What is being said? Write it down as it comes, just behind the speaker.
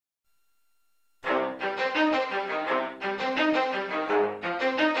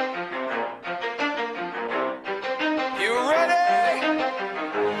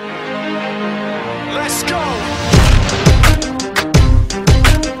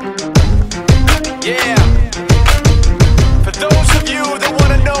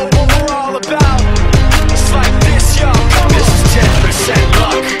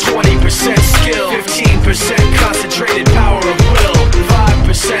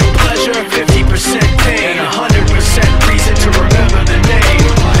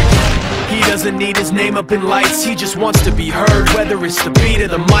name up in lights, he just wants to be heard. Whether it's the beat or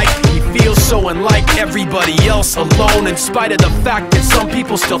the mic, he feels so unlike everybody else, alone. In spite of the fact that some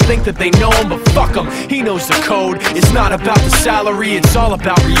people still think that they know him, but fuck him, he knows the code. It's not about the salary, it's all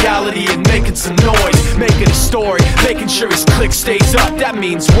about reality and making some noise, making a story, making sure his click stays up. That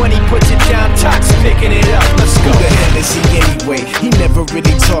means when he puts it down, Tox picking it up. Let's go. Who the hell is he anyway? He never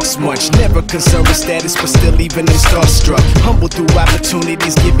really talks much, never concerned with status, but still even him starstruck. Humble through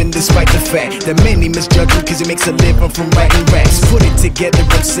opportunities given despite the fact that many misjudge him cause he makes a living from writing raps. Put it together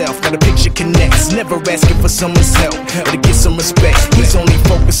himself, now the picture connects. Never asking for someone's help or to get some respect. He's only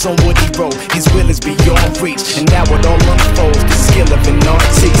focused on what he wrote. His will is beyond reach, and now it all unfolds. The skill of an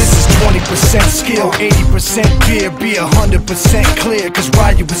artist. This is 20% skill, 80% fear. Be 100% clear, cause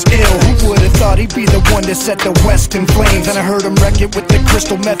Ryu was ill. Who would've thought he'd be the one that set the West in flames? And I heard him wreck it with the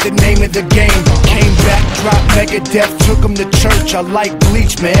crystal method, name of the game. Came back, dropped Megadeth, took him to church. I like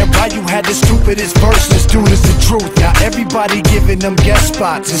Bleach, man. Ryu had the stupidest verse. This dude is the truth. Now everybody giving them guest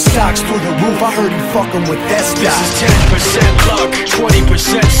spots and stocks through the roof. I heard he fucking with that stock. This is 10% luck,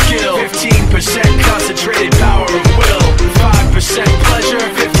 20% skill, 15% concentrated power of will, 5% pleasure,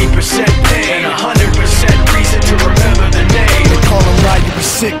 50% pain, and 100% reason to remember the name. They call him Ryu, he's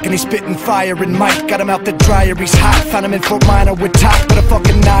sick and he's spitting fire and Mike got him out the dryer, he's hot. Found him in Fort Minor with Top, but a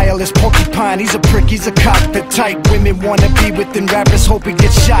fucking nihilist porcupine. He's a prick, he's a cockpit type. Women wanna be within rappers, hope he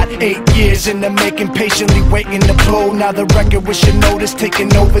gets shot. 8 years in the making, patiently waiting to blow. Now the record with your notice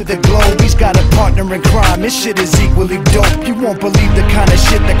taking over the globe. He's got a partner in crime, this shit is equally dope. You won't believe the kind of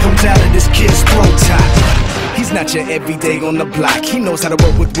shit that comes out of this kid's throat. He's not your everyday on the block. He knows how to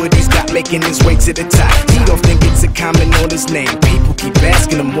work with what he's got, making his way to the top. He don't think it's a comment on his name. People keep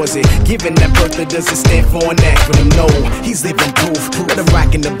asking him, was it given that birth or does it stand for an acronym? No, he's living proof. Let him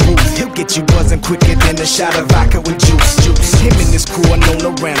rock in the booth. He'll get you buzzing quicker than a shot of vodka with juice. Him and his crew are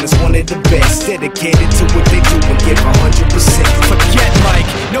known around as one of the best, dedicated to what they do and give 100%. Forget Mike,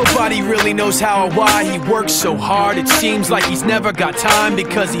 nobody really knows how or why he works so hard. It seems like he's never got time,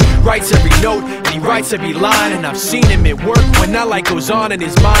 because he writes every note and he writes every line. And I've seen him at work when that light goes on in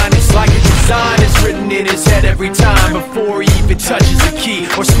his mind. It's like a design is written in his head every time, before he even touches a key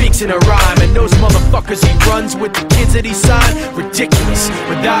or speaks in a rhyme. And those motherfuckers he runs with, the kids that he signed, ridiculous,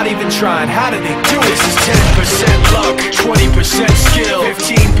 without even trying. How do they do it? This is 10% luck, 20% skill,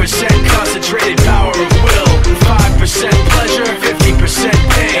 15% concentrated power of will, 5% pleasure, 50%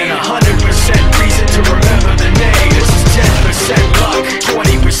 pain, and 100% reason to remember the name. This is 10% luck,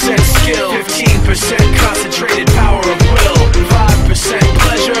 20% skill, 15% concentrated power of will, 5%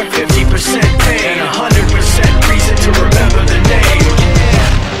 pleasure, 50% pain, and 100% reason to remember the name.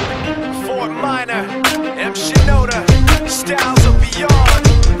 Yeah. Fort Minor, M. Shinoda, styles of beyond.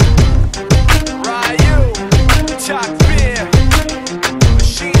 Ryu, Talk Beer,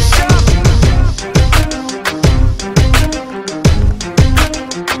 Machine Shop.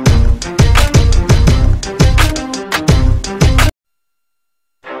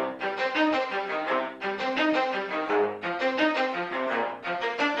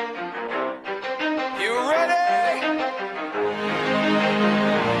 You ready?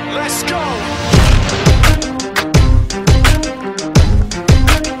 Let's go.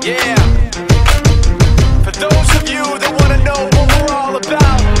 Yeah. For those of you that want to know what we're all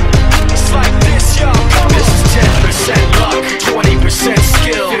about, it's like this, y'all. This is 10% luck, 20%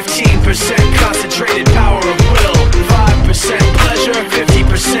 skill, 15% concentrated power of will, 5% pleasure,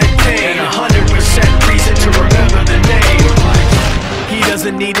 50% pain, and 100% reason to remember the name. He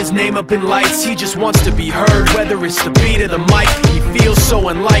doesn't need his name up in lights, he just wants to be heard. Whether it's the beat or the mic, he feels so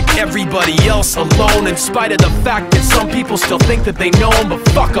unlike everybody else, alone. In spite of the fact that some people still think that they know him, but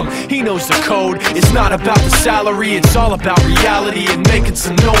fuck him, he knows the code. It's not about the salary, it's all about reality and making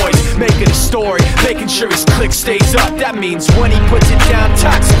some noise, making a story, making sure his click stays up. That means when he puts it down,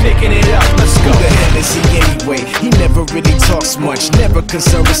 Tox picking it up. Let's go. Who the hell is he anyway? He never really talks much, never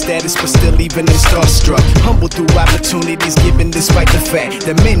concerned with status, but still even him starstruck. Humble through opportunities given despite the fact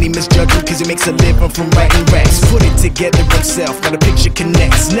that many misjudge him cause he makes a living from writing raps. Put it together himself, now the picture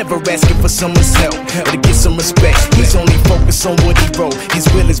connects. Never asking for someone's help or to get some respect. He's only focused on what he wrote. His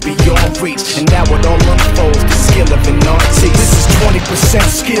will is beyond reach, and now it all unfolds. The skill of an artist. This is 20%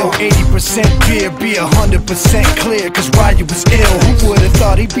 skill, 80% fear. Be 100% clear, cause Ryu was ill. Who would've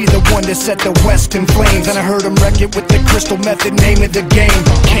thought he'd be the one that set the West in flames? And I heard him wreck it with the crystal method, name of the game.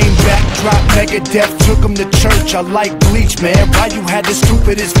 Came back, dropped Megadeth, took him to church. I like Bleach, man. Ryu had the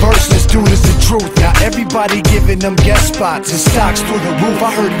stupidest verse. This dude is the truth. Now everybody giving them guest spots and stocks through the roof.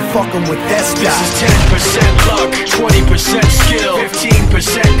 I heard he fucking with that stock. This is 10% luck, 20% skill,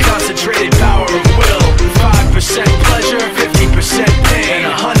 15% concentrated power of will, 5% pleasure, 50% pain,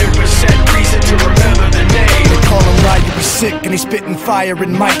 and 100% reason to remember and he's spitting fire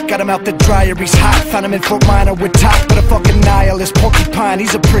and Mike got him out the dryer, he's hot. Found him in Fort Minor with top, but a fucking nihilist porcupine.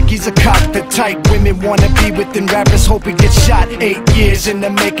 He's a prick, he's a cock. The type women wanna be within, rappers hope he gets shot. 8 years in the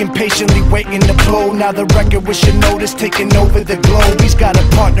making, patiently waiting to blow. Now the record with your notice taking over the globe. He's got a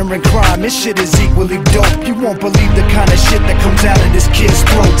partner in crime, this shit is equally dope. You won't believe the kind of shit that comes out of this kid's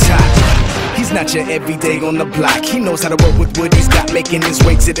throat. He's not your everyday on the block. He knows how to work with what he's got, making his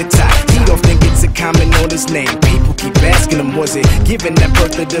way to the top. He often gets a comment on his name. People keep asking him, was it given that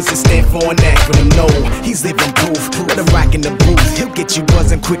birth or does it stand for an acronym? No, he's living proof. Let him rock in the booth. He'll get you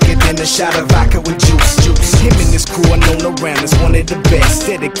buzzing quicker than a shot of vodka with juice. Him and his crew are known around as one of the best,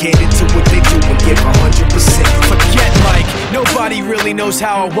 dedicated to what they do and give 100%. Forget Mike, nobody really knows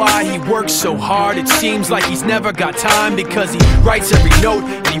how or why he works so hard. It seems like he's never got time, because he writes every note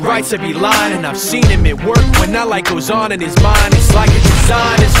and he writes every line. And I've seen him at work when that light goes on in his mind. It's like a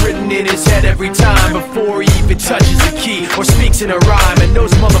design is written in his head every time, before he even touches a key or speaks in a rhyme. And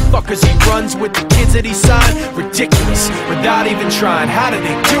those motherfuckers he runs with, the kids that he signed, ridiculous, without even trying. How do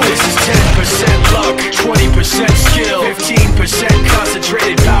they do it? This is 10% luck, 20% skill, 15%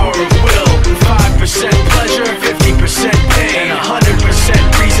 concentrated power of will, 5% pleasure, 50% pain, and 100%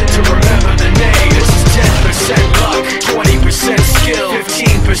 reason to remember the name. This is 10% luck, 20% skill,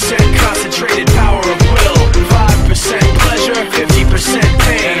 15% concentrated power of will, 5% pleasure, 50%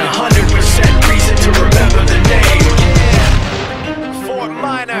 pain, and 100% reason to remember the name. Yeah. Fort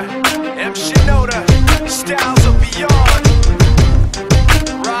Minor, M. Shinoda, styles of beyond.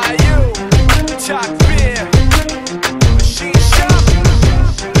 Ryu, Talk Beer, Machine Shop.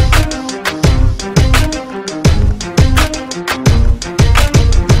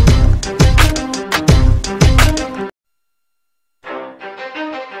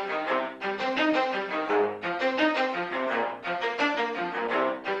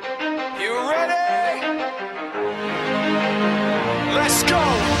 You ready? Let's go.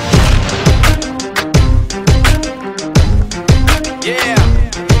 Yeah.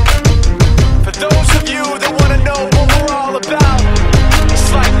 For those of you that want to know what we're all about, it's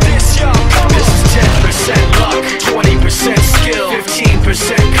like this, y'all. This is 10% luck, 20% skill,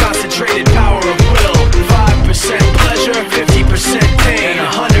 15% concentrated power of will, 5% pleasure, 50% pain, and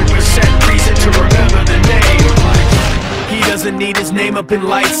 100% reason to remember the name. He doesn't need his name up in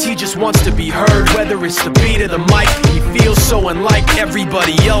lights, he just wants to be heard, whether it's the beat or the mic. He feels so unlike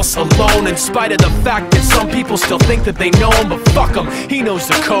everybody else, alone, in spite of the fact that some people still think that they know him. But fuck him, he knows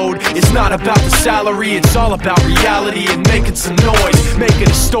the code. It's not about the salary, it's all about reality and making some noise, making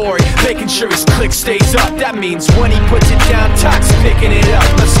a story, making sure his click stays up. That means when he puts it down, Talk's picking it up.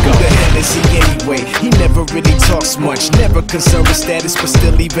 Let's go. Who the hell is he anyway? He never really talks much, never concerned with status, but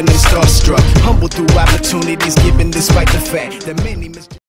still even in starstruck. Humble through opportunities given despite the fact that many